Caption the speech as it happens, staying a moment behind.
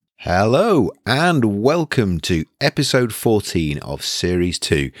Hello and welcome to episode 14 of series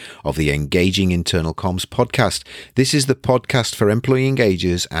 2 of the Engaging Internal Comms podcast. This is the podcast for employee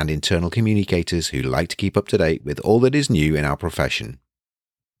engagers and internal communicators who like to keep up to date with all that is new in our profession.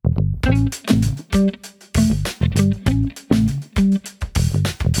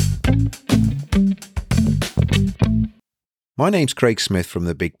 My name's Craig Smith from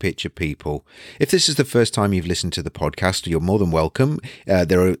The Big Picture People. If this is the first time you've listened to the podcast, you're more than welcome.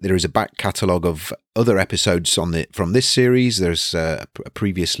 There is a back catalogue of other episodes from this series. There's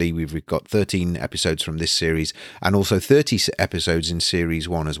previously we've got 13 episodes from this series and also 30 episodes in series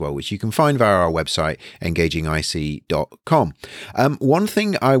 1 as well, which you can find via our website engagingic.com. One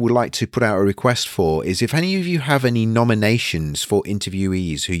thing I would like to put out a request for is if any of you have any nominations for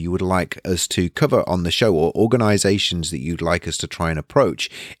interviewees who you would like us to cover on the show, or organizations that you'd like us to try and approach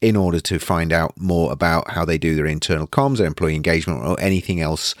in order to find out more about how they do their internal comms, their employee engagement, or anything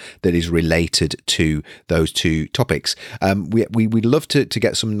else that is related to those two topics. We'd love to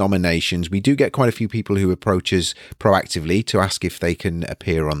get some nominations. We do get quite a few people who approach us proactively to ask if they can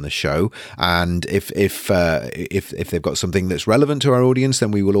appear on the show, and if they've got something that's relevant to our audience,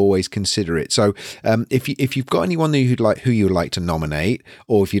 then we will always consider it. So if you've got anyone who you'd like to nominate,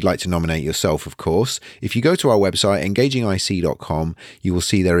 or if you'd like to nominate yourself, of course, if you go to our website engagingic.com, you will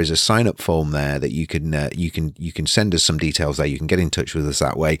see there is a sign up form there that you can send us some details there. You can get in touch with us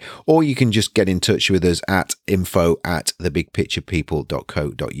that way, or you can just get in touch with us at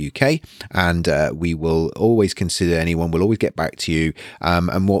info@thebigpicturepeople.co.uk, and we will always consider anyone. We'll always get back to you,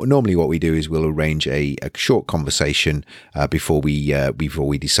 and what we do is we'll arrange a short conversation before we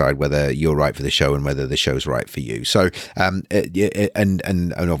decide whether you're right for the show and whether the show's right for you. So and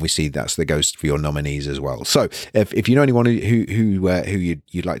obviously that goes for your nominees as well. So if you know anyone who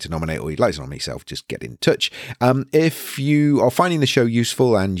you'd like to nominate, or you'd like to nominate yourself, just get in touch. If you are finding the show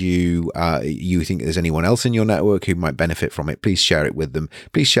useful and you think there's anyone else in your network who might benefit from it, please share it with them.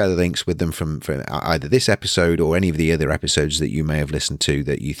 Please share the links with them from either this episode or any of the other episodes that you may have listened to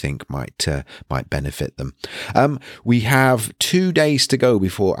that you think might benefit them. We have 2 days to go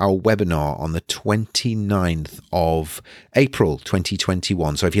before our webinar on the 29th of April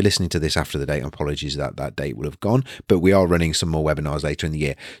 2021. So if you're listening to this after the date, apologies that date will have gone, but we are running some more webinars later in the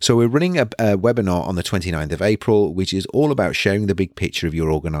year. So we're running a webinar on the 29th of April, which is all about sharing the big picture of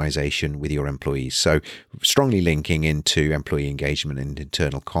your organization with your employees. So strongly linking into employee engagement and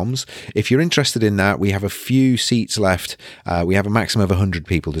internal comms. If you're interested in that, we have a few seats left. We have a maximum of 100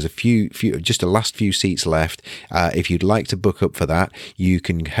 people. There's just a last few seats left. If you'd like to book up for that, you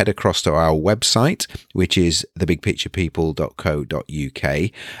can head across to our website, which is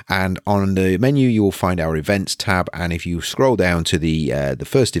thebigpicturepeople.co.uk, and on the menu you will find our events tab, and if you scroll down to the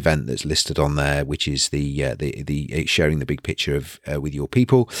first event that's listed on there, which is the sharing the big picture of with your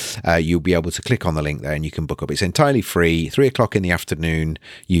people, you'll be able to click on the link there and you can book up. It's entirely free, 3:00 in the afternoon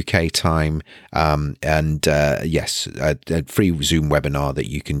UK time, and yes, a free Zoom webinar that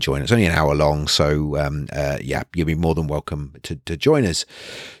you can join. It's only an hour long, so you'll be more than welcome to join us.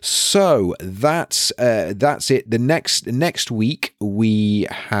 So that's it. The next week we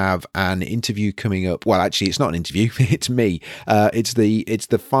have an interview coming up. Well, actually, it's not an interview. It's me. It's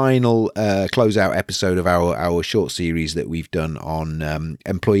the final closeout episode of our short series that we've done on on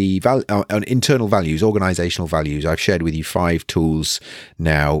internal values, organizational values. I've shared with you 5 tools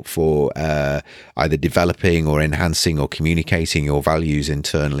now for either developing or enhancing or communicating your values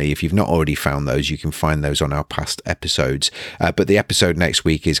internally. If you've not already found those, you can find those on our past episodes. But the episode next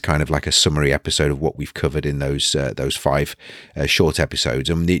week is kind of like a summary episode of what we've covered in those 5 short episodes.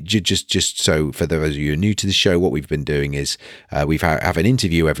 And just so for those of you who are new to the show, what we've been doing is we've have an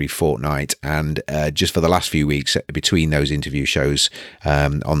interview every fortnight, and just for the last few weeks between those interview shows,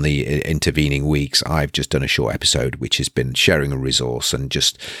 on the intervening weeks, I've just done a short episode which has been sharing a resource and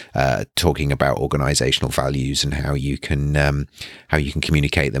just talking about organizational values and how you can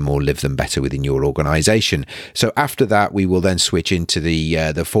communicate them or live them better within your organization. So after that, we will then switch into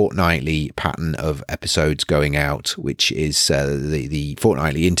the fortnightly pattern of episodes going out, which is the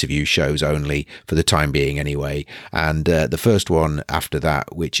fortnightly interview shows only for the time being anyway. And the first one after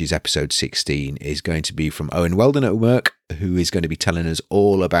that, which is episode 16, is going to be from Owen Weldon at Merck, who is going to be telling us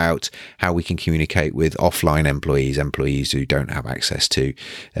all about how we can communicate with offline employees who don't have access to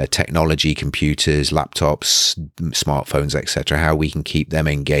technology, computers, laptops, smartphones, etc., how we can keep them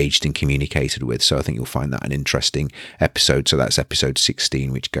engaged and communicated with. So I think you'll find that an interesting episode. So that's episode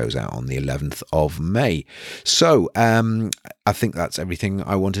 16, which goes out on the 11th of May. So I think that's everything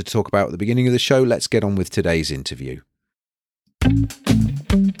I wanted to talk about at the beginning of the show. Let's get on with today's interview.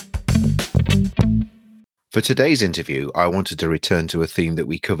 For today's interview, I wanted to return to a theme that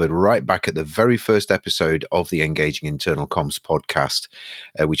we covered right back at the very first episode of the Engaging Internal Comms podcast,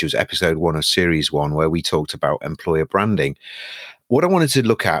 which was episode 1 of series 1, where we talked about employer branding. What I wanted to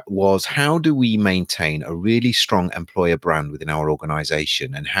look at was, how do we maintain a really strong employer brand within our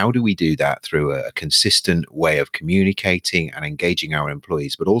organization? And how do we do that through a consistent way of communicating and engaging our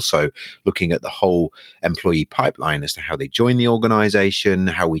employees, but also looking at the whole employee pipeline as to how they join the organization,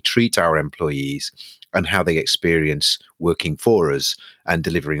 how we treat our employees, and how they experience working for us and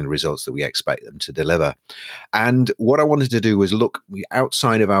delivering the results that we expect them to deliver. And what I wanted to do was look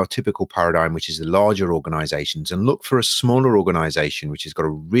outside of our typical paradigm, which is the larger organizations, and look for a smaller organization which has got a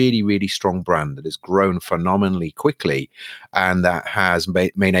really, really strong brand that has grown phenomenally quickly and that has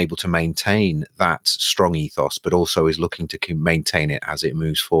been able to maintain that strong ethos, but also is looking to maintain it as it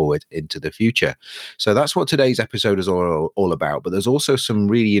moves forward into the future. So that's what today's episode is all about. But there's also some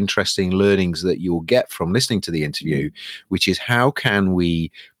really interesting learnings that you'll get from listening to the interview, which is how can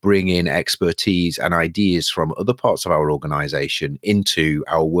we bring in expertise and ideas from other parts of our organization into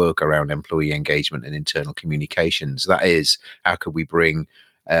our work around employee engagement and internal communications. That is, how could we bring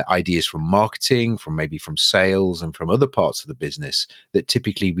ideas from marketing, from sales, and from other parts of the business that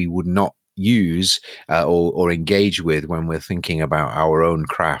typically we would not use or engage with when we're thinking about our own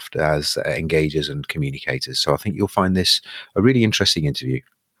craft as engagers and communicators. So I think you'll find this a really interesting interview.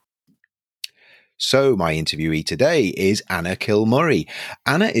 So my interviewee today is Anna Kilmurray.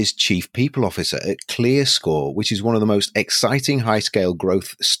 Anna is Chief People Officer at ClearScore, which is one of the most exciting high-scale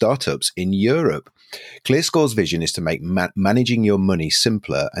growth startups in Europe. ClearScore's vision is to make managing your money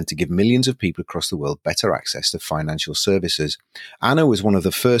simpler and to give millions of people across the world better access to financial services. Anna was one of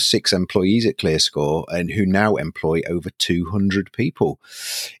the first 6 employees at ClearScore and who now employ over 200 people.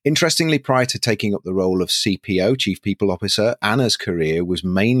 Interestingly, prior to taking up the role of CPO, Chief People Officer, Anna's career was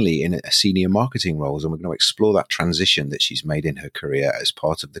mainly in senior marketing roles, and we're going to explore that transition that she's made in her career as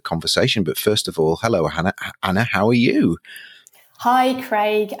part of the conversation. But first of all, hello, Anna. Anna, how are you? Hi,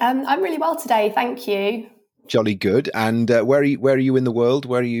 Craig. I'm really well today, thank you. Jolly good. And where are you in the world?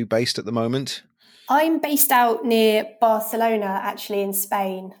 Where are you based at the moment? I'm based out near Barcelona, actually, in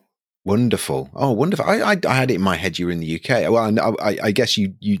Spain. Wonderful. Oh, wonderful. I had it in my head you were in the UK. Well, I guess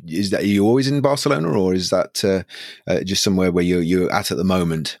are you always in Barcelona, or is that just somewhere where you're at the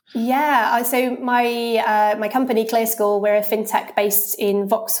moment? Yeah. So my company ClearScore, we're a fintech based in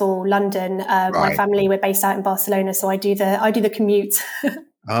Vauxhall, London. Right. My family, we're based out in Barcelona, so I do the commute.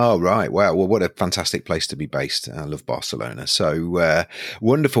 Oh, right. Wow. Well, what a fantastic place to be based. I love Barcelona. So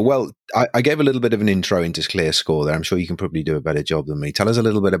wonderful. Well, I gave a little bit of an intro into ClearScore there. I'm sure you can probably do a better job than me. Tell us a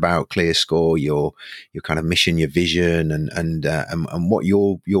little bit about ClearScore, your kind of mission, your vision, and what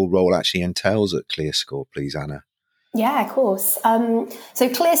your role actually entails at ClearScore, please, Anna. Yeah, of course. So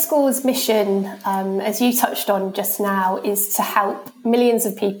ClearScore's mission, as you touched on just now, is to help millions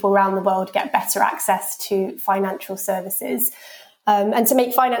of people around the world get better access to financial services. And to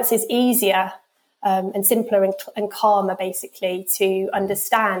make finances easier and simpler and calmer, basically, to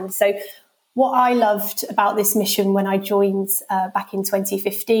understand. So what I loved about this mission when I joined back in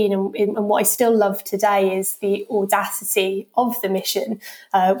 2015 and what I still love today is the audacity of the mission,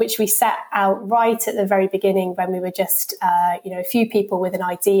 which we set out right at the very beginning when we were just, a few people with an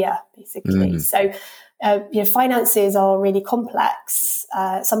idea, basically. So finances are really complex.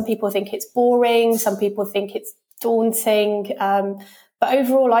 Some people think it's boring. Some people think it's daunting. But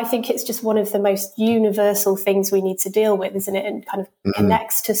overall, I think it's just one of the most universal things we need to deal with, isn't it? And kind of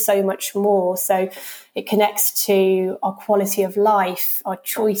connects to so much more. So it connects to our quality of life, our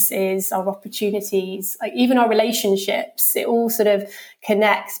choices, our opportunities, like even our relationships. It all sort of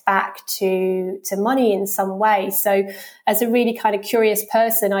connects back to money in some way. So as a really kind of curious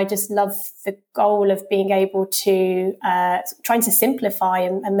person, I just love the goal of being able to trying to simplify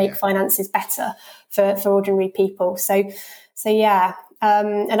and make finances better for ordinary people. So yeah.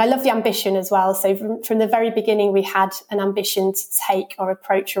 And I love the ambition as well. So from the very beginning, we had an ambition to take our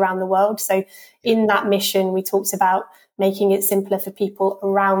approach around the world. So in that mission, we talked about making it simpler for people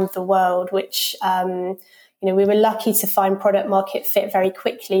around the world, which, we were lucky to find product market fit very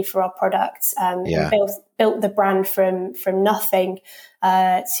quickly for our product. And built the brand from nothing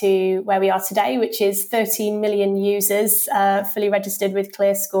to where we are today, which is 13 million users fully registered with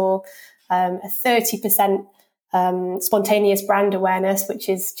ClearScore, a 30% spontaneous brand awareness, which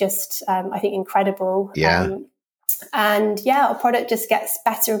is just, I think, incredible. Yeah. Our product just gets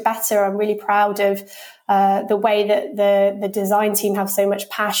better and better. I'm really proud of the way that the design team have so much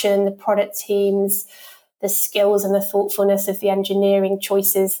passion, the product teams, the skills and the thoughtfulness of the engineering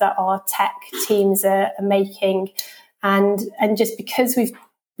choices that our tech teams are making. And just because we've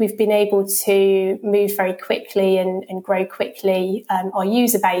we've been able to move very quickly and grow quickly our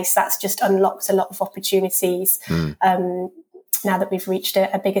user base. That's just unlocked a lot of opportunities now that we've reached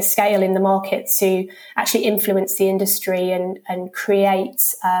a bigger scale in the market to actually influence the industry and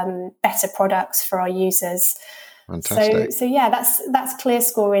create better products for our users. Fantastic. So yeah, that's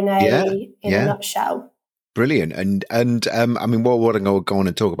ClearScore in a nutshell. Brilliant. And I mean, what I'm going to go on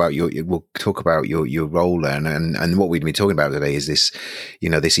and talk about we'll talk about your role and what we've been talking about today is this,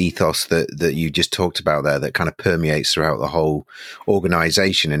 this ethos that you just talked about there that kind of permeates throughout the whole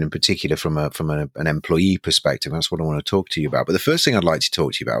organization, and in particular from an employee perspective. That's what I want to talk to you about. But the first thing I'd like to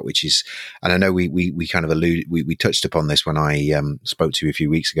talk to you about, which is, and I know we kind of we touched upon this when I spoke to you a few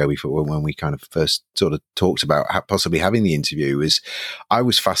weeks ago when we kind of first sort of talked about possibly having the interview, is I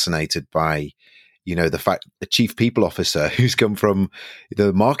was fascinated by the fact the chief people officer who's come from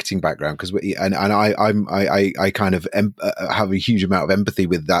the marketing background, because I kind of have a huge amount of empathy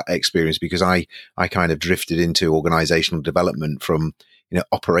with that experience, because I kind of drifted into organizational development from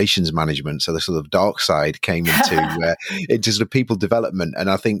operations management, so the sort of dark side came into sort of people development. And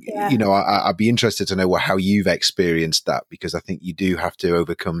I think I'd be interested to know how you've experienced that, because I think you do have to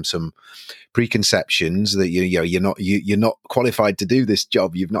overcome some preconceptions that you're not qualified to do this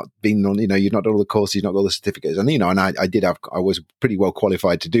job. You've not been on, you've not done all the courses, you've not got all the certificates, and I was pretty well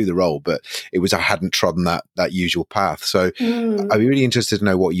qualified to do the role, but I hadn't trodden that usual path. So I'd be really interested to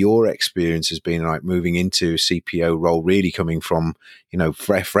know what your experience has been like moving into a CPO role, really coming from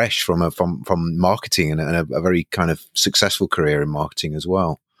fresh from marketing and a very kind of successful career in marketing as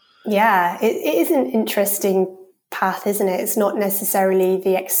well. Yeah, it is an interesting path, isn't it? It's not necessarily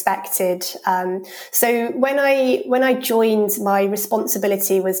the expected. So when I joined, my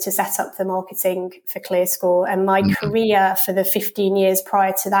responsibility was to set up the marketing for ClearScore, and my career for the 15 years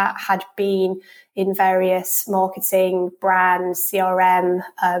prior to that had been in various marketing, brand, CRM,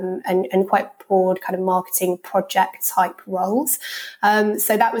 and quite broad kind of marketing project type roles.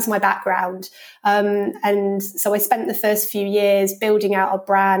 So that was my background. And so I spent the first few years building out our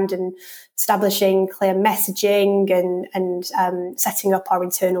brand and establishing clear messaging and setting up our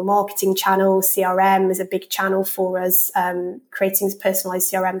internal marketing channel. CRM is a big channel for us, creating personalized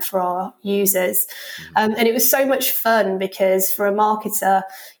CRM for our users. And it was so much fun, because for a marketer,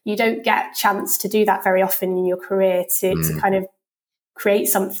 you don't get a chance to do that very often in your career, to kind of create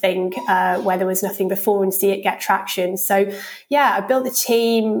something where there was nothing before and see it get traction. So yeah, I built the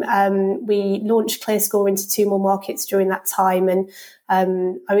team. We launched ClearScore into 2 more markets during that time. And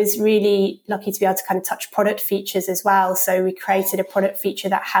I was really lucky to be able to kind of touch product features as well. So we created a product feature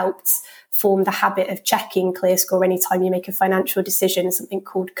that helped form the habit of checking ClearScore anytime you make a financial decision, something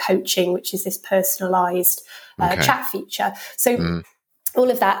called coaching, which is this personalized chat feature. So all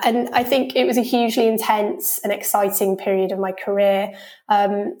of that. And I think it was a hugely intense and exciting period of my career.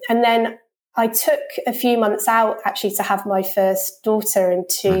 And then I took a few months out actually to have my first daughter and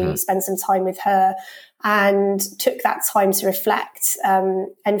to spend some time with her, and took that time to reflect.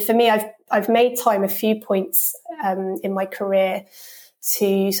 And for me, I've made time a few points in my career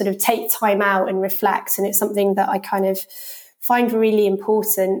to sort of take time out and reflect. And it's something that I kind of find really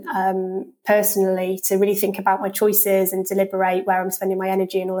important personally, to really think about my choices and deliberate where I'm spending my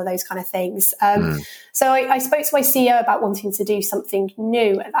energy and all of those kind of things. So I spoke to my CEO about wanting to do something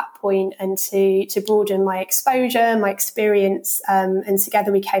new at that point and to broaden my exposure, my experience. And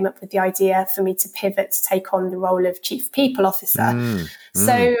together we came up with the idea for me to pivot to take on the role of Chief People Officer.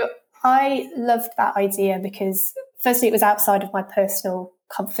 So I loved that idea because firstly, it was outside of my personal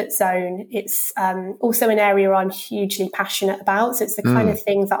comfort zone. It's also an area I'm hugely passionate about. So it's the kind of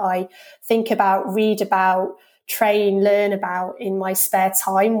thing that I think about, read about, train, learn about in my spare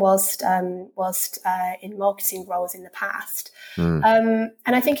time whilst in marketing roles in the past. And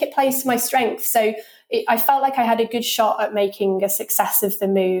I think it plays to my strength. So I felt like I had a good shot at making a success of the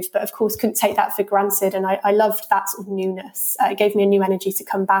move, but of course couldn't take that for granted. And I loved that sort of newness. It gave me a new energy to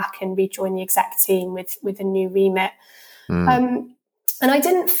come back and rejoin the exec team with a new remit. And I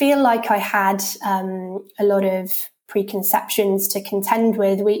didn't feel like I had a lot of preconceptions to contend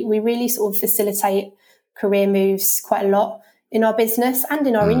with. We really sort of facilitate career moves quite a lot in our business and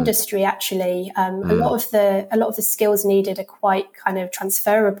in our industry, actually. A lot of the skills needed are quite kind of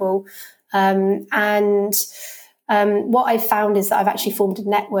transferable. What I've found is that I've actually formed a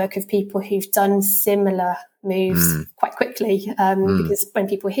network of people who've done similar moves quite quickly. Because when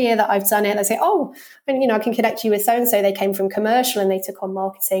people hear that I've done it, they say, "Oh, and I can connect you with so and so. They came from commercial and they took on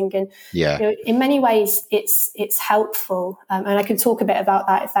marketing." And in many ways, it's helpful. And I can talk a bit about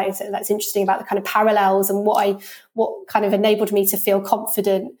that if that's interesting, about the kind of parallels and what kind of enabled me to feel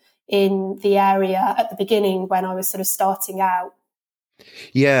confident in the area at the beginning when I was sort of starting out.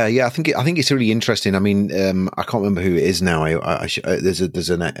 Yeah. I think it's really interesting. I mean, I can't remember who it is now.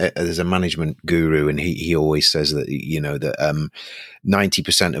 There's a management guru, and he always says that, you know, that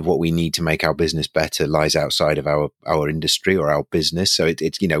 90% of what we need to make our business better lies outside of our industry or our business. So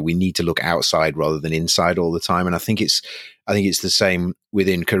it's, you know, we need to look outside rather than inside all the time. And I think it's the same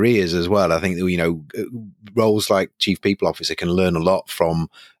within careers as well. I think that, you know, roles like chief people officer can learn a lot from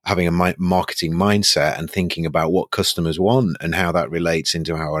having a marketing mindset and thinking about what customers want and how that relates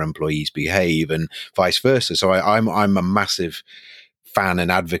into how our employees behave, and vice versa. So I'm a massive fan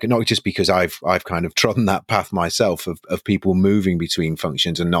and advocate, not just because I've kind of trodden that path myself of people moving between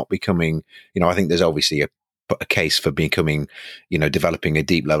functions and not becoming, you know, I think there's obviously a case for becoming, you know, developing a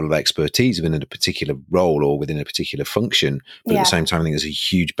deep level of expertise within a particular role or within a particular function. But at the same time, I think there's a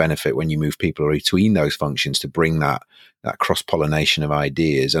huge benefit when you move people between those functions to bring that cross-pollination of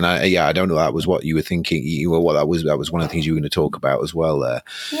ideas. And I don't know, that was what you were thinking. That was one of the things you were going to talk about as well there.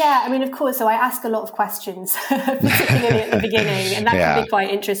 Yeah, I mean, of course. So I ask a lot of questions, particularly at the beginning, and that can be quite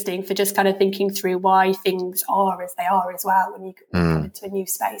interesting for just kind of thinking through why things are as they are as well when you come into a new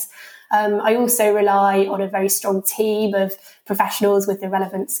space. I also rely on a very strong team of professionals with the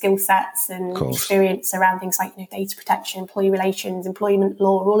relevant skill sets and experience around things like, you know, data protection, employee relations, employment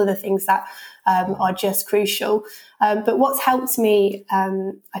law, all of the things that are just crucial. But what's helped me,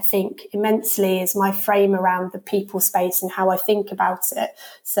 I think, immensely is my frame around the people space and how I think about it.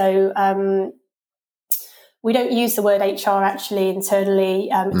 So we don't use the word HR actually internally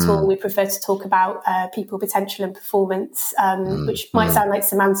at all. We prefer to talk about people, potential and performance, which might sound like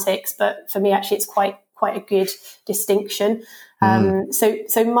semantics, but for me, actually, it's quite a good distinction.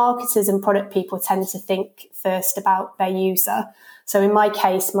 So marketers and product people tend to think first about their user. So in my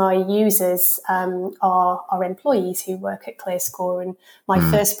case, my users are employees who work at ClearScore, and my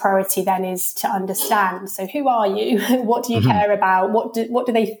first priority then is to understand. So who are you? What do you care about? What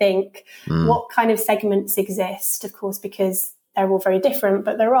do they think? What kind of segments exist? Of course, because they're all very different,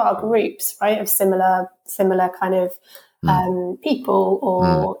 but there are groups, right, of similar kind of people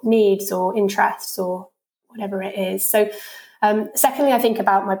or needs or interests or whatever it is. So secondly, I think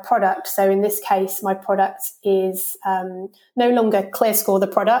about my product. So in this case, my product is no longer ClearScore, the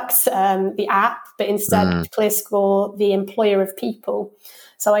product, the app, but instead ClearScore, the employer of people.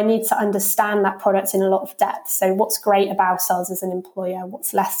 So I need to understand that product in a lot of depth. So what's great about us as an employer?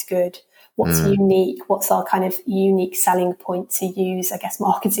 What's less good? What's unique? What's our kind of unique selling point, to use, I guess,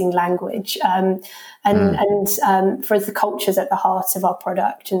 marketing language? And for us, the culture's at the heart of our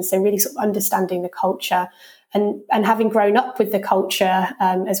product. And so really sort of understanding the culture and having grown up with the culture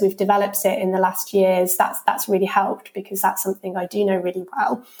as we've developed it in the last years, that's really helped, because that's something I do know really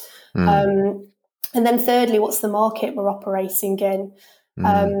well. And then thirdly, what's the market we're operating in?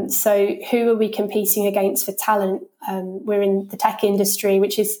 So who are we competing against for talent? We're in the tech industry,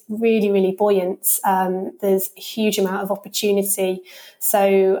 which is really, really buoyant. There's a huge amount of opportunity.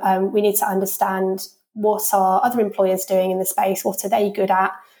 So we need to understand what are other employers doing in the space? What are they good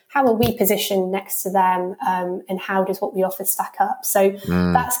at? How are we positioned next to them? And how does what we offer stack up? So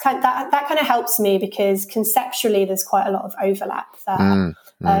that's that kind of helps me, because conceptually there's quite a lot of overlap there.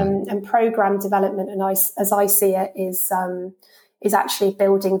 And program development, and as I see it, is actually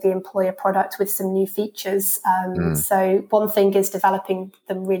building the employer product with some new features. So one thing is developing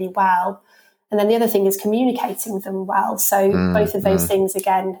them really well, and then the other thing is communicating them well. So both of those things,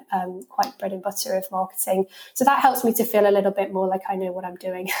 again, quite bread and butter of marketing. So that helps me to feel a little bit more like I know what I'm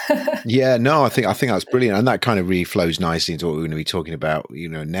doing. Yeah, no, I think that's brilliant, and that kind of really flows nicely into what we're going to be talking about, you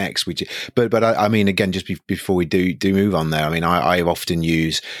know, next. But I mean, again, just before we do move on there, I mean, I've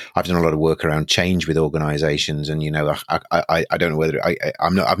done a lot of work around change with organisations, and you know, I don't know whether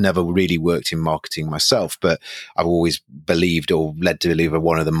I've never really worked in marketing myself, but I've always believed or led to believe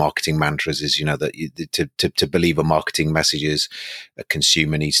one of the marketing mantras is, you know, that to believe a marketing message is a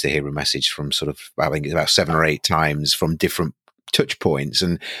consumer needs to hear a message from sort of, I think it's about 7 or 8 times from different touch points.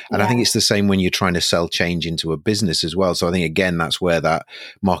 And I think it's the same when you're trying to sell change into a business as well. So I think, again, that's where that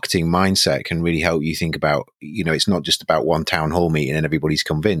marketing mindset can really help you think about, you know, it's not just about one town hall meeting and everybody's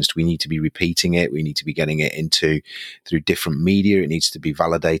convinced. We need to be repeating it. We need to be getting it through different media. It needs to be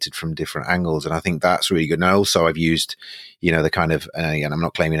validated from different angles. And I think that's really good. And also I've used, you know, the kind of, and I'm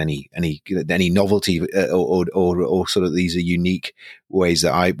not claiming any novelty or sort of, these are unique ways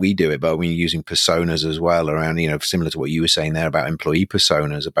that we do it, but we're using personas as well around, you know, similar to what you were saying there about employee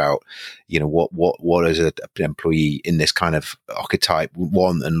personas, about, you know, what is an employee in this kind of archetype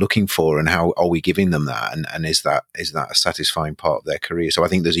want and looking for, and how are we giving them that, and is that a satisfying part of their career? So I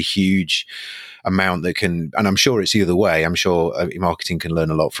think there's a huge amount that can, and I'm sure it's the other way. I'm sure marketing can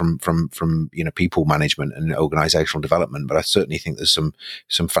learn a lot from people management and organizational development, but I certainly think there's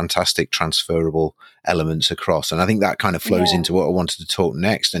some fantastic transferable elements across. And I think that kind of flows into what I wanted to talk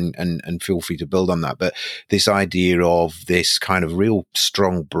next, and feel free to build on that. But this idea of this kind of real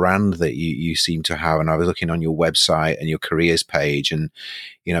strong brand that you seem to have, and I was looking on your website and your careers page, and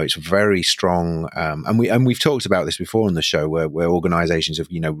it's very strong. And we've talked about this before on the show, where organizations have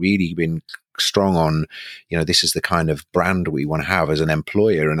really been strong on this is the kind of brand we want to have as an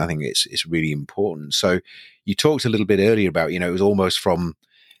employer, and I think it's really important. So you talked a little bit earlier about it was almost from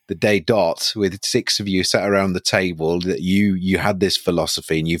the day dot, with 6 of you sat around the table, that you had this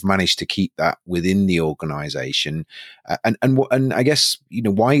philosophy, and you've managed to keep that within the organization. And I guess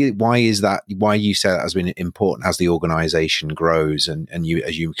why is that? Why you say that has been important as the organization grows, and you,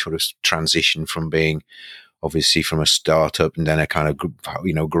 as you sort of transition from being obviously from a startup and then a kind of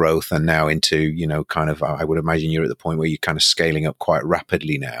growth, and now into kind of, I would imagine you're at the point where you're kind of scaling up quite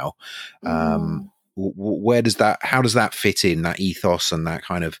rapidly now. How does that fit in, that ethos and that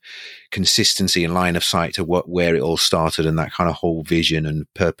kind of consistency and line of sight to where it all started, and that kind of whole vision and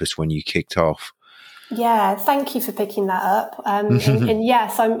purpose when you kicked off? Yeah, thank you for picking that up. And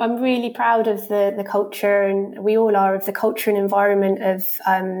yes, I'm really proud of the culture, and we all are, of the culture and environment of,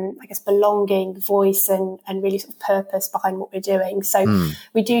 I guess, belonging, voice, and really sort of purpose behind what we're doing. So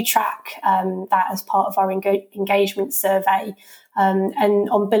we do track that as part of our engagement survey. And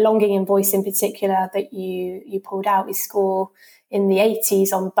on belonging and voice in particular that you pulled out, we score in the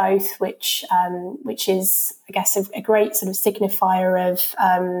 80s on both, which is, I guess, a great sort of signifier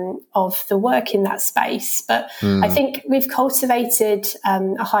of the work in that space. But I think we've cultivated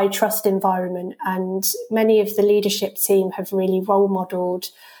a high trust environment, and many of the leadership team have really role modelled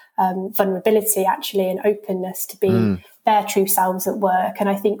vulnerability, actually, and openness to be their true selves at work. And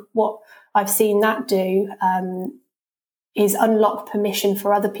I think what I've seen that do is unlock permission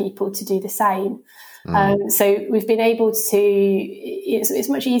for other people to do the same. So we've been able to, it's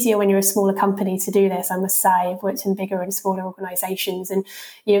much easier when you're a smaller company to do this, I must say. I've worked in bigger and smaller organisations, and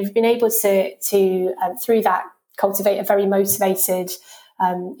you've been able to through that, cultivate a very motivated,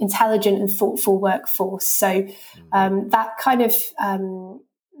 intelligent and thoughtful workforce. So that kind of,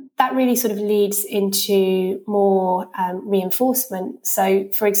 that really sort of leads into more reinforcement. So,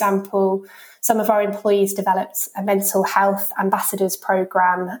 for example, some of our employees developed a mental health ambassadors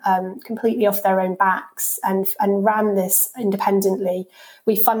program completely off their own backs, and ran this independently.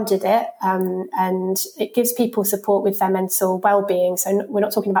 We funded it, and it gives people support with their mental well-being. So we're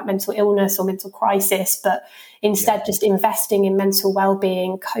not talking about mental illness or mental crisis, but instead just investing in mental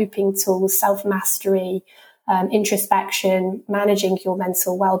well-being, coping tools, self-mastery, introspection, managing your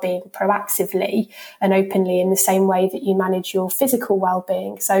mental well-being proactively and openly in the same way that you manage your physical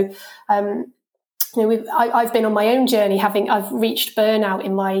well-being. So, I've been on my own journey. I've reached burnout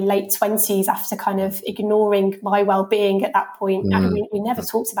in my late 20s after kind of ignoring my well-being at that point. We never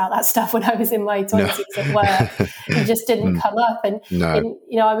talked about that stuff when I was in my 20s at work. It just didn't come up. And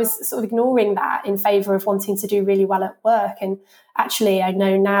I was sort of ignoring that in favour of wanting to do really well at work. And actually, I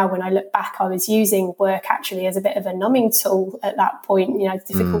know now when I look back, I was using work actually as a bit of a numbing tool at that point.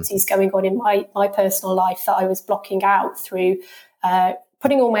 Difficulties going on in my personal life that I was blocking out through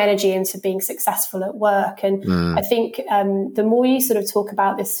putting all my energy into being successful at work. And I think the more you sort of talk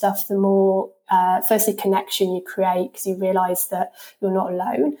about this stuff, the more, firstly, connection you create, because you realise that you're not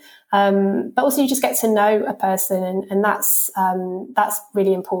alone. But also you just get to know a person, and that's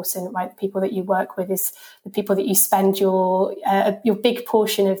really important, right? The people that you work with is the people that you spend your big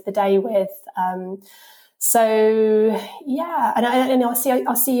portion of the day with. So yeah, and our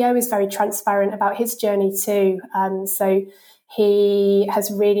CEO is very transparent about his journey too. So he has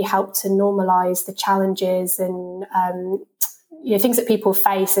really helped to normalise the challenges and things that people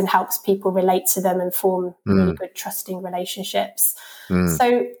face, and helps people relate to them and form really good, trusting relationships.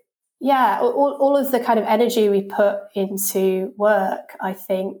 So yeah, all of the kind of energy we put into work, I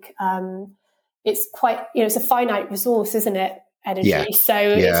think it's quite, it's a finite resource, isn't it? Energy. Yeah. So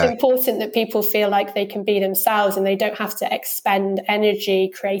it's important that people feel like they can be themselves, and they don't have to expend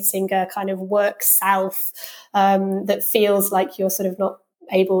energy creating a kind of work self that feels like you're sort of not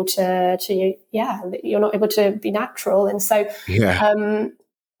able to you're not able to be natural. And so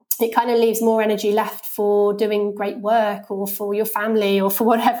it kind of leaves more energy left for doing great work, or for your family, or for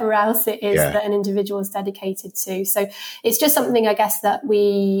whatever else it is that an individual is dedicated to. So it's just something, I guess, that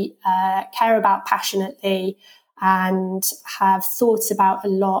we care about passionately and have thought about a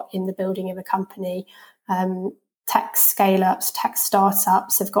lot in the building of a company. tech scale-ups, tech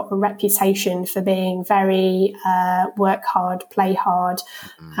startups have got a reputation for being very work hard, play hard,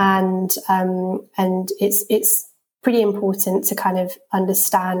 and it's pretty important to kind of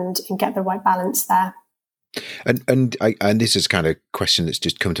understand and get the right balance there. And this is kind of a question that's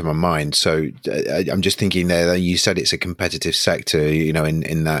just come to my mind. So I'm just thinking there that you said it's a competitive sector, you know,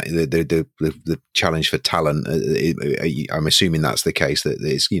 in that the challenge for talent. I'm assuming that's the case, that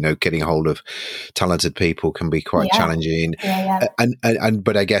it's, you know, getting a hold of talented people can be quite challenging. And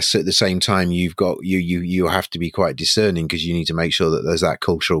but I guess at the same time you have to be quite discerning, because you need to make sure that there's that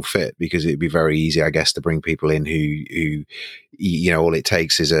cultural fit, because it'd be very easy, I guess, to bring people in who you know, all it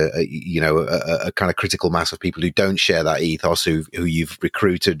takes is a kind of critical mass of people who don't share that ethos, who you've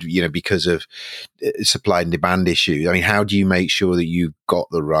recruited, you know, because of supply and demand issues. I mean, how do you make sure that you've got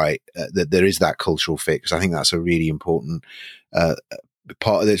the right, that there is that cultural fit? Because I think that's a really important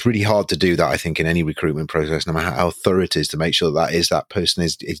part. It's really hard to do that, I think, in any recruitment process, no matter how thorough it is, to make sure that person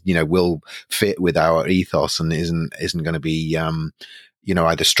is you know, will fit with our ethos and isn't going to be you know,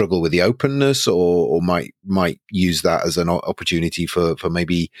 either struggle with the openness or might use that as an opportunity for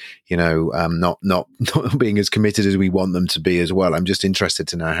maybe, you know, not being as committed as we want them to be as well. I'm just interested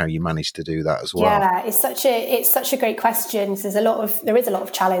to know how you manage to do that as well. Yeah, it's such a great question. There is a lot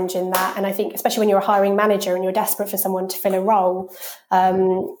of challenge in that, and I think especially when you're a hiring manager and you're desperate for someone to fill a role,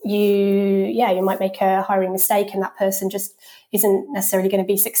 you might make a hiring mistake, and that person just isn't necessarily going to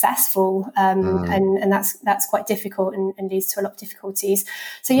be successful, and that's quite difficult and leads to a lot of difficulties.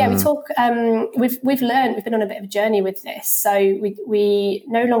 So we talk. We've learned. We've been on a bit of a journey with this. So we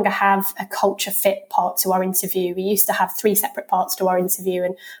no longer have a culture fit part to our interview. We used to have 3 separate parts to our interview,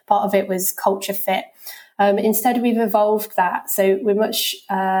 and part of it was culture fit. Instead, we've evolved that. So we're much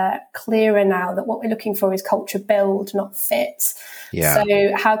clearer now that what we're looking for is culture build, not fit. Yeah.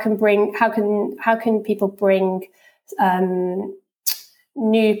 So how can people bring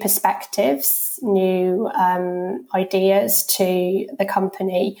new perspectives, new ideas to the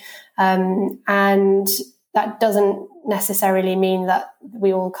company, and that doesn't necessarily mean that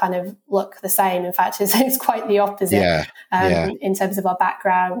we all kind of look the same. In fact, it's quite the opposite in terms of our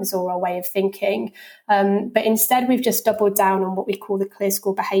backgrounds or our way of thinking. But instead, we've just doubled down on what we call the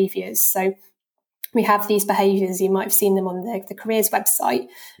ClearScore behaviours. So we have these behaviours, you might have seen them on the careers website,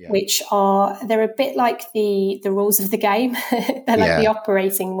 which they're a bit like the rules of the game. They're like the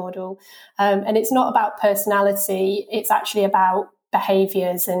operating model. And it's not about personality, it's actually about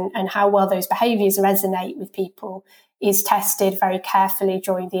behaviours, and how well those behaviours resonate with people is tested very carefully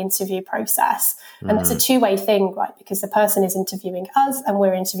during the interview process. And that's a two-way thing, right? Because the person is interviewing us and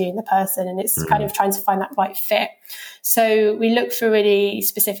we're interviewing the person, and it's kind of trying to find that right fit. So we look for really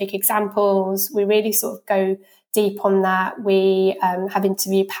specific examples. We really sort of go deep on that. We have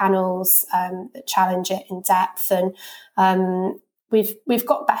interview panels that challenge it in depth, and we've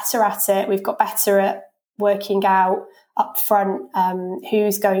got better at it. We've got better at working out upfront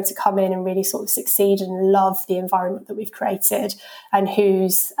who's going to come in and really sort of succeed and love the environment that we've created, and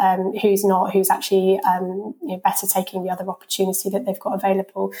who's not, who's actually better taking the other opportunity that they've got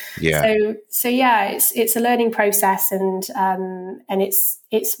available. So it's a learning process, and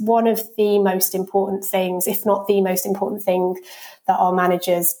it's one of the most important things, if not the most important thing, that our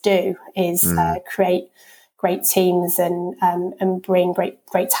managers do is create great teams and bring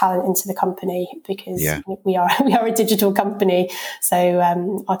great talent into the company, because we are a digital company, so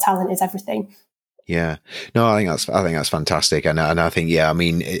our talent is everything. Yeah, no, I think that's fantastic, and I think I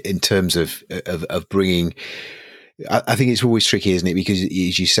mean, in terms of bringing, I think it's always tricky, isn't it? Because,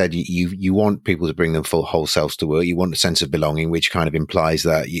 as you said, you want people to bring them whole selves to work. You want a sense of belonging, which kind of implies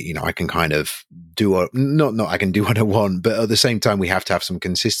that I can kind of do not I can do what I want, but at the same time we have to have some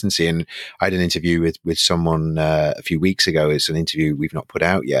consistency. And I had an interview with someone a few weeks ago. It's an interview we've not put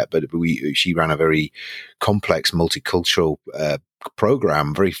out yet, but she ran a very complex multicultural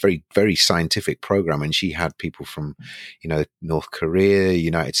program, very, very, very scientific program, and she had people from North Korea,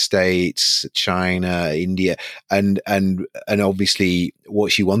 United States, China, India, and obviously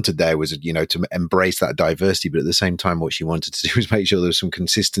what she wanted there was to embrace that diversity, but at the same time what she wanted to do was make sure there was some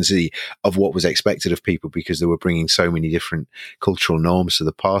consistency of what was expected of people, because they were bringing so many different cultural norms to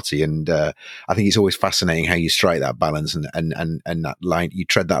the party. And I think it's always fascinating how you strike that balance and that line, you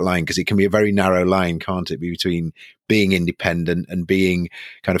tread that line, because it can be a very narrow line, can't it, between being independent and being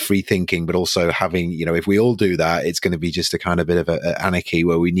kind of free thinking, but also having, if we all do that, it's going to be just a kind of bit of a anarchy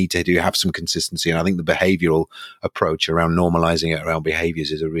where we need to have some consistency. And I think the behavioral approach around normalizing it around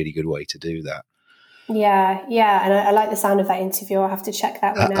behaviors is a really good way to do that. Yeah, and I like the sound of that interview. I'll have to check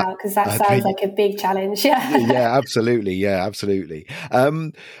that one out because that sounds like a big challenge. Yeah, absolutely. Yeah, absolutely.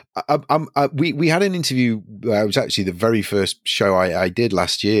 We had an interview. It was actually the very first show I did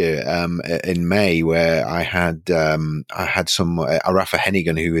last year in May, where I had some Rafa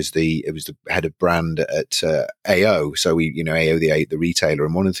Hennigan, who was the head of brand at AO. So AO the retailer,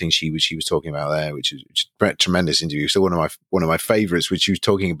 and one of the things she was talking about there, which is a tremendous interview. So one of my favorites, which she was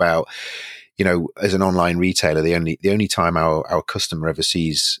talking about, as an online retailer, the only time our customer ever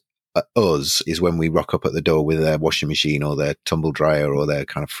sees us is when we rock up at the door with their washing machine or their tumble dryer or their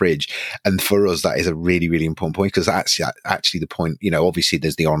kind of fridge. And for us, that is a really, really important point, because that's actually the point. Obviously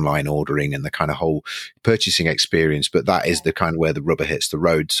there's the online ordering and the kind of whole purchasing experience, but that is the kind of where the rubber hits the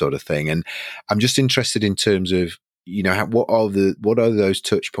road sort of thing. And I'm just interested in terms of, what are those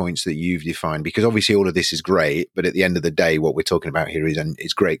touch points that you've defined? Because obviously all of this is great, but at the end of the day, what we're talking about here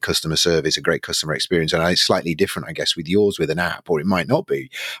is great customer service, a great customer experience. And it's slightly different, I guess, with yours with an app, or it might not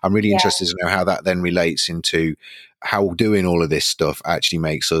be. I'm really interested to know how that then relates into how doing all of this stuff actually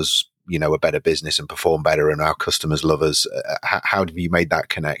makes us, a better business and perform better, and our customers love us. How have you made that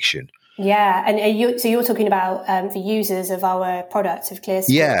connection? Yeah, and you're talking about the users of our product of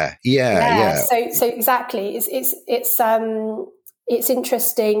ClearScore. Yeah. So exactly, it's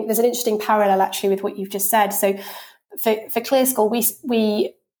interesting. There's an interesting parallel actually with what you've just said. So for ClearScore,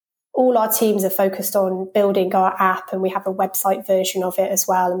 we all our teams are focused on building our app, and we have a website version of it as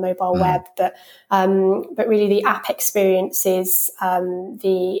well, and mobile web. But really, the app experience is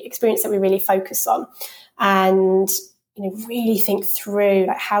the experience that we really focus on, and really think through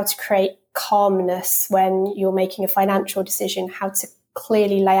like how to create calmness when you're making a financial decision, how to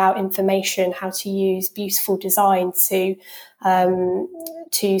clearly lay out information, how to use beautiful design to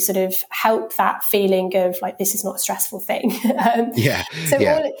sort of help that feeling of like, this is not a stressful thing.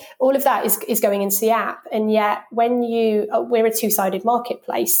 All of that is going into the app. And yet when we're a two-sided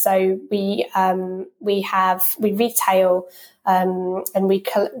marketplace, so we retail and we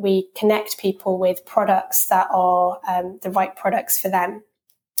connect people with products that are the right products for them.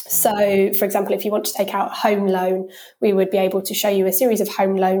 So, for example, if you want to take out a home loan, we would be able to show you a series of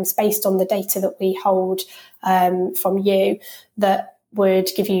home loans based on the data that we hold from you, that would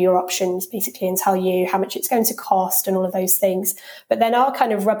give you your options basically and tell you how much it's going to cost and all of those things. But then our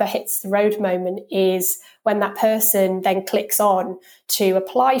kind of rubber hits the road moment is when that person then clicks on to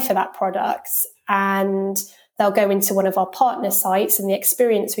apply for that product, and they'll go into one of our partner sites, and the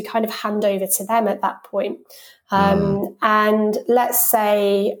experience we kind of hand over to them at that point. And let's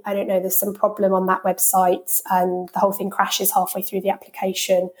say, I don't know, there's some problem on that website and the whole thing crashes halfway through the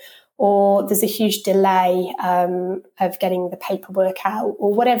application, or there's a huge delay of getting the paperwork out,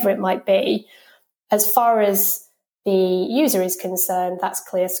 or whatever it might be. As far as the user is concerned, that's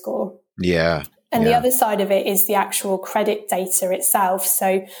ClearScore. Yeah. And the other side of it is the actual credit data itself.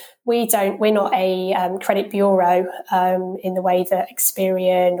 So we're not a credit bureau in the way that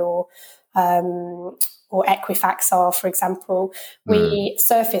Experian or Equifax are, for example. We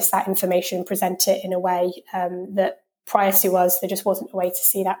surface that information, present it in a way that prior to us, there just wasn't a way to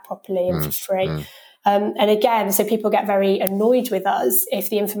see that properly and for free. And again, so people get very annoyed with us if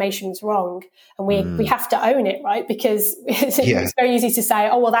the information is wrong, and we have to own it, right? Because it's very easy to say,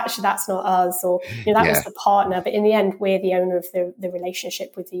 oh, well, actually, that's not us, or that was the partner. But in the end, we're the owner of the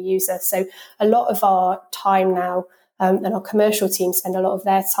relationship with the user. So a lot of our time now, and our commercial team spend a lot of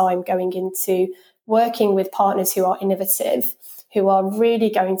their time going into working with partners who are innovative, who are really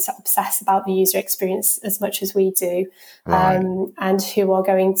going to obsess about the user experience as much as we do, and who are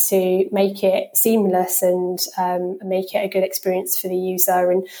going to make it seamless and make it a good experience for the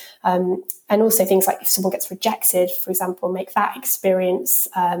user. And also things like if someone gets rejected, for example, make that experience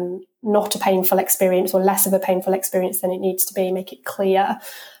not a painful experience or less of a painful experience than it needs to be, make it clear.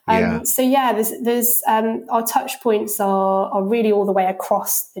 There's our touch points are really all the way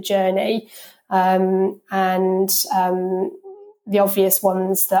across the journey. The obvious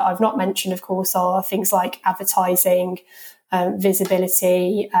ones that I've not mentioned, of course, are things like advertising,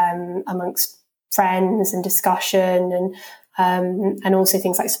 visibility amongst friends and discussion, and also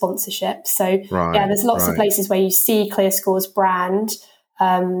things like sponsorship. So there's lots of places where you see ClearScore's brand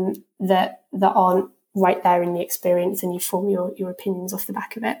that aren't right there in the experience, and you form your opinions off the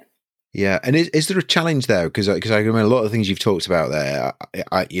back of it. Yeah, and is there a challenge there? Because I remember a lot of things you've talked about there.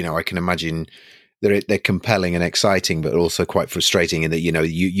 I can imagine they're compelling and exciting, but also quite frustrating in that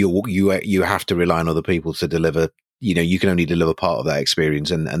you have to rely on other people to deliver you can only deliver part of that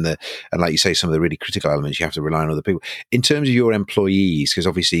experience, and like you say, some of the really critical elements you have to rely on other people. In terms of your employees, because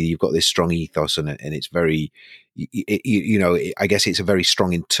obviously you've got this strong ethos, and it's very, I guess it's a very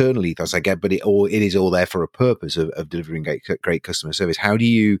strong internal ethos, I get, but it is all there for a purpose of delivering great customer service. How do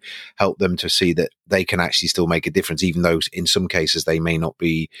you help them to see that they can actually still make a difference, even though in some cases they may not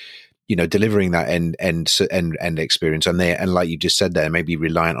be, delivering that end experience, and like you just said there, maybe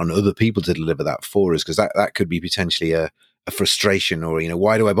reliant on other people to deliver that for us, because that could be potentially a frustration, or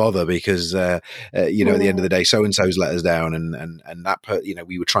why do I bother, because at the end of the day so and so's let us down, and that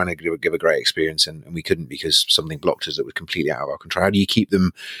we were trying to give a great experience, and we couldn't because something blocked us that was completely out of our control. How do you keep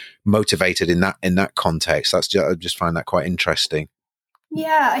them motivated in that context? I just find that quite interesting.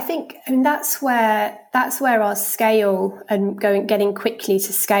 Yeah, I think that's where our scale and getting quickly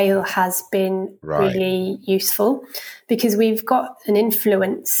to scale has been really useful, because we've got an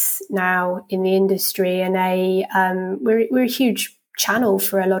influence now in the industry, and we're a huge channel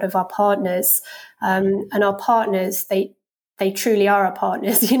for a lot of our partners, and our partners, they truly are our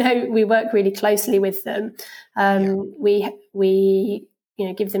partners. We work really closely with them. We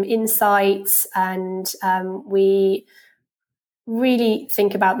give them insights, and we really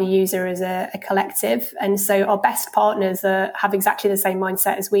think about the user as a collective. And so our best partners have exactly the same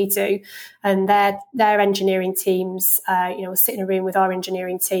mindset as we do. And their engineering teams, we'll sit in a room with our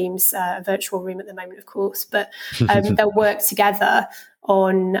engineering teams, a virtual room at the moment, of course, but they'll work together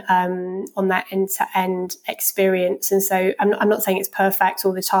on that end-to-end experience. And so I'm not saying it's perfect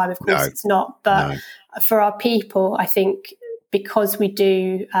all the time, of course it's not, but for our people, I think because we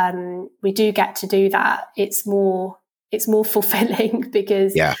do get to do that, it's more fulfilling,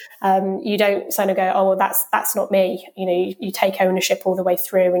 because you don't sort of go, oh, well, that's not me. You take ownership all the way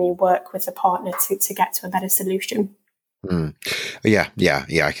through, and you work with the partner to get to a better solution. Yeah,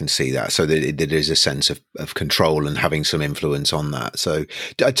 I can see that. So there is a sense of control and having some influence on that. So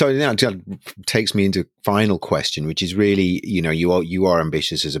that takes me into final question, which is really, you are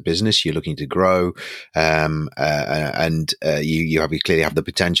ambitious as a business. You're looking to grow, and you clearly have the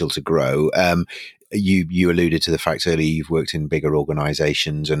potential to grow. You alluded to the fact earlier you've worked in bigger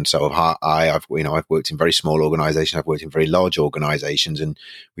organizations, and so have I've worked in very small organizations, I've worked in very large organizations, and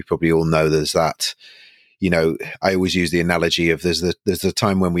we probably all know there's that. I always use the analogy of there's the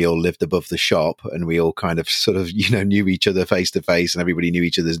time when we all lived above the shop, and we all kind of sort of knew each other face to face, and everybody knew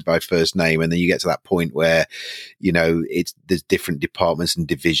each other by first name, and then you get to that point where there's different departments and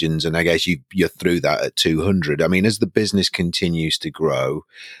divisions, and I guess you're through that at 200. I mean, as the business continues to grow,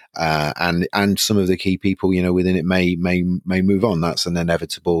 and some of the key people within it may move on, that's an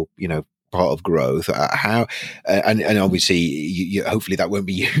inevitable part of growth. And obviously, you hopefully that won't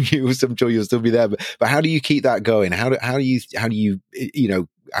be you. I'm sure you'll still be there. But how do you keep that going? How do you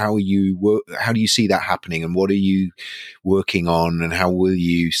see that happening? And what are you working on? And how will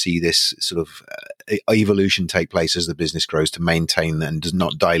you see this sort of evolution take place as the business grows to maintain and does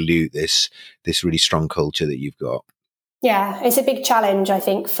not dilute this really strong culture that you've got? Yeah, it's a big challenge, I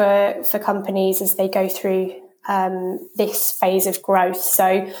think, for companies as they go through this phase of growth.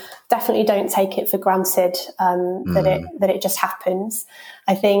 So definitely don't take it for granted that it just happens.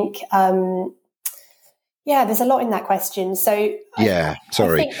 I think there's a lot in that question. So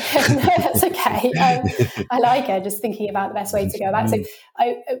sorry. I think, that's okay. I like it, just thinking about the best way to go about it.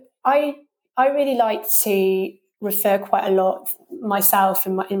 So I really like to refer quite a lot myself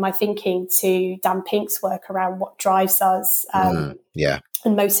in my thinking to Dan Pink's work around what drives us and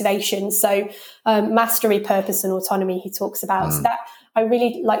motivation. So mastery, purpose and autonomy he talks about. So that I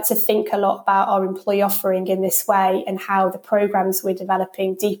really like to think a lot about our employee offering in this way, and how the programs we're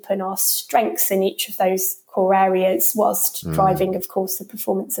developing deepen our strengths in each of those core areas, whilst driving, of course, the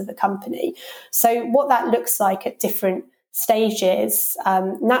performance of the company. So what that looks like at different stages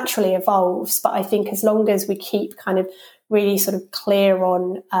naturally evolves, but I think as long as we keep kind of really sort of clear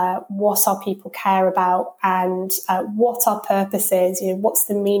on what our people care about, and what our purpose is, what's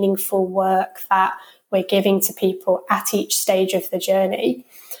the meaningful work that we're giving to people at each stage of the journey,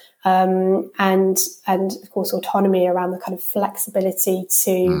 and of course autonomy around the kind of flexibility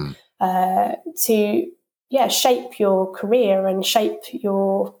to shape your career and shape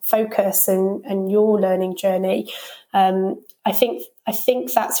your focus and your learning journey. I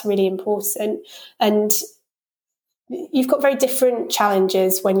think that's really important. And you've got very different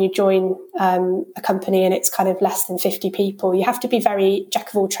challenges when you join a company and it's kind of less than 50 people. You have to be very jack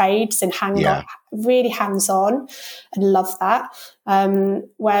of all trades and really hands-on, and love that.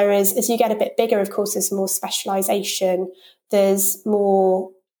 Whereas as you get a bit bigger, of course, there's more specialisation. There's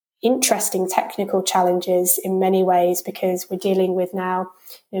more interesting technical challenges in many ways, because we're dealing with now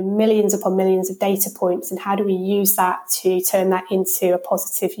millions upon millions of data points, and how do we use that to turn that into a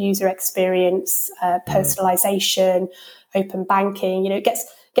positive user experience, personalization, open banking. It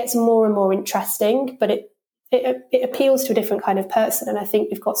gets more and more interesting, but it appeals to a different kind of person, and I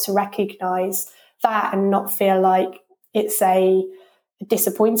think we've got to recognize that and not feel like it's a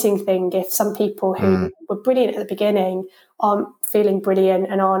disappointing thing if some people who were brilliant at the beginning aren't feeling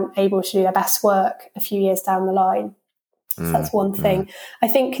brilliant and aren't able to do their best work a few years down the line. So that's one thing. I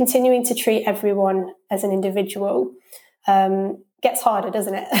think continuing to treat everyone as an individual gets harder,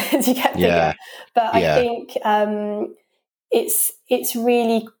 doesn't it, as you get bigger? But I think it's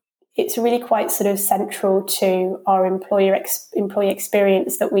really quite sort of central to our employee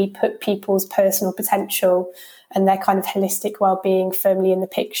experience that we put people's personal potential and their kind of holistic well-being firmly in the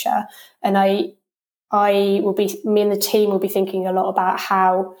picture. And me and the team will be thinking a lot about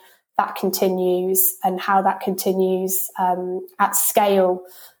how that continues, and how that continues at scale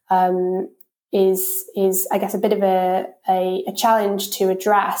is I guess a bit of a challenge to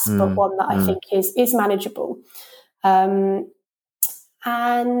address, but one that I think is manageable. And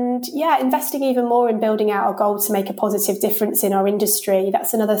investing even more in building out our goal to make a positive difference in our industry.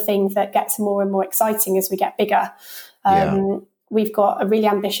 That's another thing that gets more and more exciting as we get bigger. We've got a really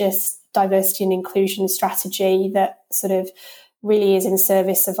ambitious diversity and inclusion strategy that sort of really is in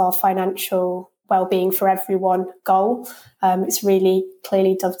service of our financial well-being for everyone goal. It's really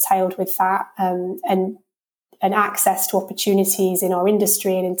clearly dovetailed with that, and access to opportunities in our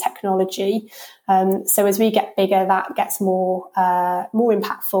industry and in technology. So as we get bigger, that gets more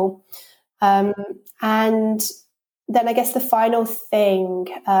impactful. And then I guess the final thing,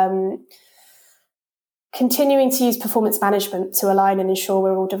 continuing to use performance management to align and ensure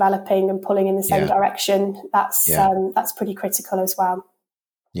we're all developing and pulling in the same direction. That's pretty critical as well.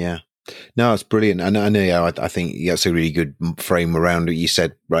 Yeah. No, it's brilliant. And I know, I think that's a really good frame around what you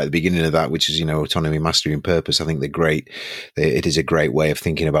said right at the beginning of that, which is, autonomy, mastery and purpose. I think it is a great way of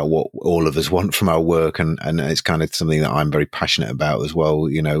thinking about what all of us want from our work. And it's kind of something that I'm very passionate about as well.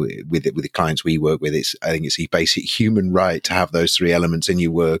 With the clients we work with, I think it's a basic human right to have those three elements in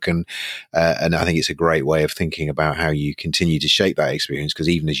your work. And I think it's a great way of thinking about how you continue to shape that experience, because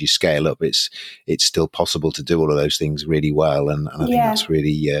even as you scale up, it's still possible to do all of those things really well. And I think that's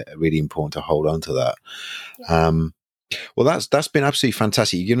really important to hold on to that. Well, that's been absolutely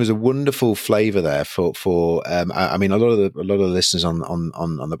fantastic. You've given us a wonderful flavour there for. I mean, a lot of the listeners on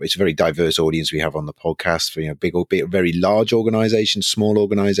the, it's a very diverse audience we have on the podcast for big or very large organisations, small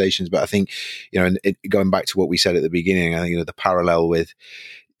organisations. But I think going back to what we said at the beginning, I think the parallel with.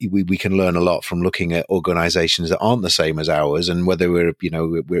 We can learn a lot from looking at organizations that aren't the same as ours, and whether we're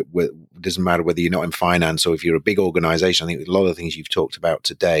doesn't matter whether you're not in finance or if you're a big organization. I think a lot of the things you've talked about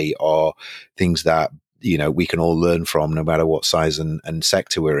today are things that we can all learn from, no matter what size and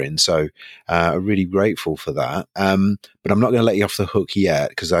sector we're in. So I'm really grateful for that. But I'm not going to let you off the hook yet,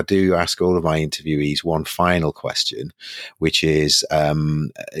 because I do ask all of my interviewees one final question, which is, well,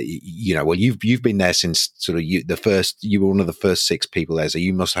 you've been there since sort of you were one of the first 6 people there, so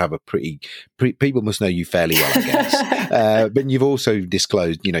you must have a people must know you fairly well, I guess. But you've also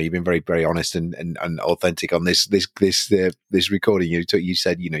disclosed, you've been very, very honest and authentic on this recording. You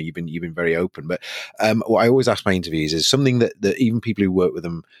said, you've been very open. But what I always ask my interviewees is something that even people who work with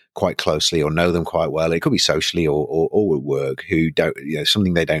them quite closely or know them quite well, it could be socially or at work, who don't,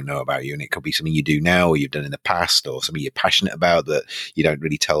 something they don't know about you, and it could be something you do now or you've done in the past, or something you're passionate about that you don't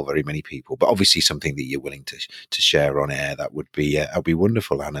really tell very many people, but obviously something that you're willing to share on air. That would be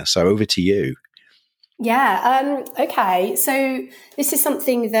wonderful, Anna. So over to you. Yeah. Okay. So this is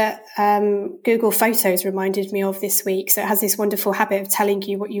something that Google Photos reminded me of this week. So it has this wonderful habit of telling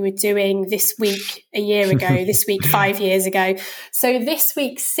you what you were doing this week a year ago, this week 5 years ago. So this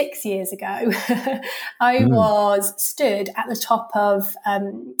week 6 years ago, I was stood at the top of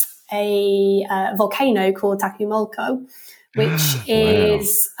a volcano called Tacumalco, which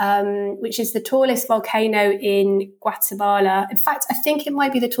is the tallest volcano in Guatemala. In fact, I think it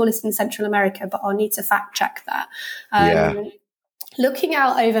might be the tallest in Central America, but I'll need to fact check that. Looking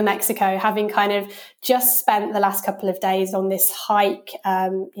out over Mexico, having kind of just spent the last couple of days on this hike,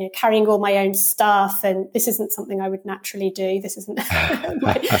 carrying all my own stuff, and this isn't something I would naturally do. This isn't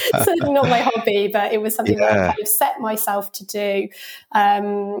certainly not my hobby, but it was something that I kind of set myself to do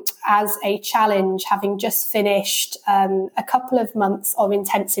as a challenge, having just finished a couple of months of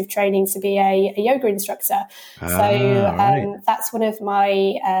intensive training to be a yoga instructor. That's one of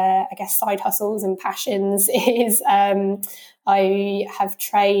my, I guess, side hustles and passions is I have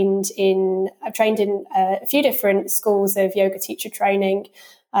trained in a few different schools of yoga teacher training.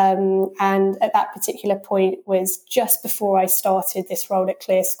 And at that particular point was just before I started this role at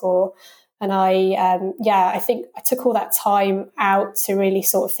ClearScore. And I think I took all that time out to really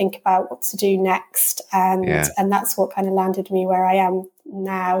sort of think about what to do next. And that's what kind of landed me where I am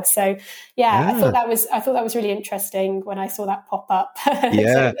now. So I thought that was really interesting when I saw that pop up.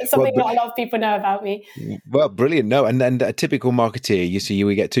 Yeah. So it's something not a lot of people know about me. Well, brilliant. No, and a typical marketeer, you see,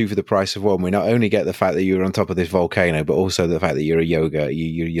 we get two for the price of one. We not only get the fact that you're on top of this volcano, but also the fact that you're a yoga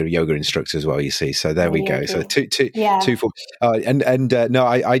instructor as well, you see. So there we go. So two for no,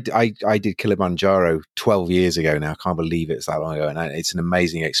 I did Kilimanjaro 12 years ago now. I can't believe it's that long ago, and it's an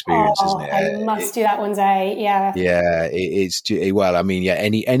amazing experience, isn't it? I must do that one day. Yeah, it's well, I mean,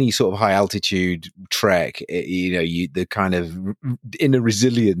 any sort of high altitude trek, the kind of inner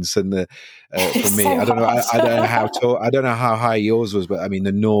resilience and the for me, I don't know how high yours was, but I mean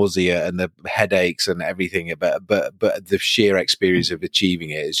the nausea and the headaches and everything, but the sheer experience of achieving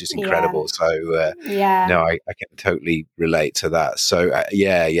it is just incredible. So no, I can totally relate to that. So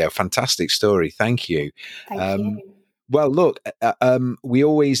fantastic story. Thank you. Thank you. Well, look, we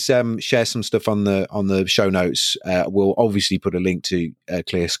always share some stuff on the show notes. We'll obviously put a link to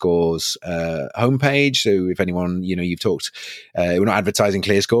ClearScore's homepage. So if anyone, you've talked, we're not advertising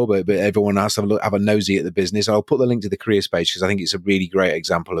ClearScore, but everyone has to have a nosy at the business. I'll put the link to the careers page because I think it's a really great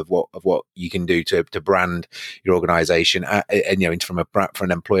example of what you can do to brand your organization, and from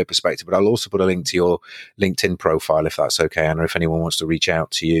an employer perspective. But I'll also put a link to your LinkedIn profile if that's okay, Anna. If anyone wants to reach out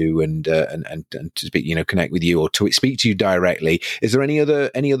to you and to speak, connect with you or to speak to you directly. Is there any other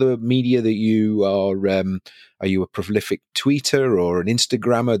media that you are you a prolific tweeter or an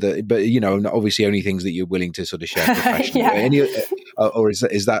Instagrammer but obviously only things that you're willing to sort of share professionally? Or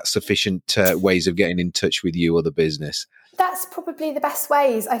is that sufficient ways of getting in touch with you or the business? That's probably the best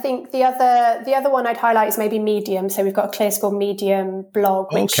ways. I think the other one I'd highlight is maybe Medium. So we've got a ClearScore Medium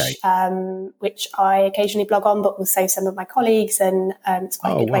blog, which I occasionally blog on, but also some of my colleagues, and it's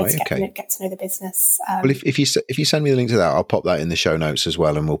quite a good way to get to know the business. Well, if you send me the link to that, I'll pop that in the show notes as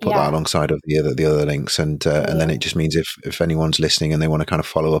well, and we'll put that alongside of the other links, and then it just means if anyone's listening and they want to kind of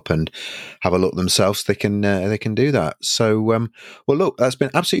follow up and have a look themselves, they can do that. So, well, look, that's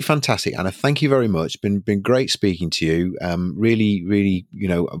been absolutely fantastic, Anna. Thank you very much. Been great speaking to you. Really, really,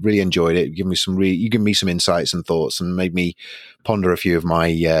 I've really enjoyed it. You give me some insights and thoughts, and made me ponder a few of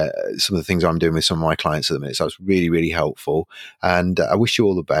my some of the things I'm doing with some of my clients at the minute. So it's really, really helpful. And I wish you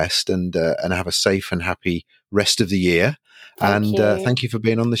all the best, and have a safe and happy rest of the year. Thank you for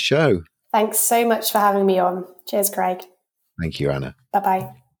being on the show. Thanks so much for having me on. Cheers, Craig. Thank you, Anna. Bye-bye.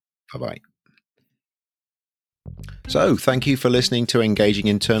 Bye-bye. So, thank you for listening to Engaging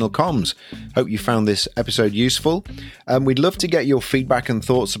Internal Comms. Hope you found this episode useful. We'd love to get your feedback and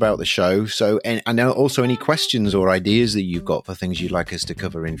thoughts about the show. So, and also any questions or ideas that you've got for things you'd like us to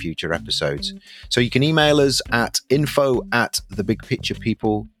cover in future episodes. So you can email us at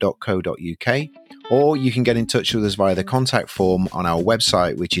info@thebigpicturepeople.co.uk, or you can get in touch with us via the contact form on our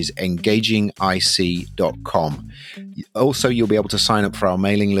website, which is engagingic.com. Also, you'll be able to sign up for our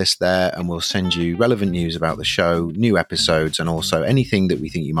mailing list there, and we'll send you relevant news about the show, new episodes, and also anything that we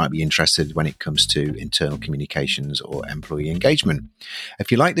think you might be interested in when it comes to internal communications or employee engagement.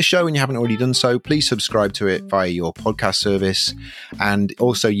 If you like the show and you haven't already done so, please subscribe to it via your podcast service. And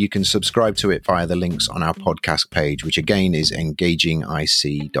also you can subscribe to it via the links on our podcast page, which again is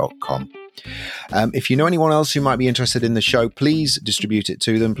engagingic.com. If you know anyone else who might be interested in the show, please distribute it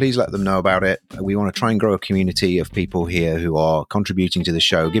to them. Please let them know about it. We want to try and grow a community of people here who are contributing to the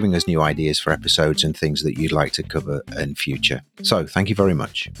show, giving us new ideas for episodes and things that you'd like to cover in future. So thank you very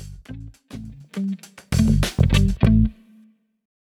much.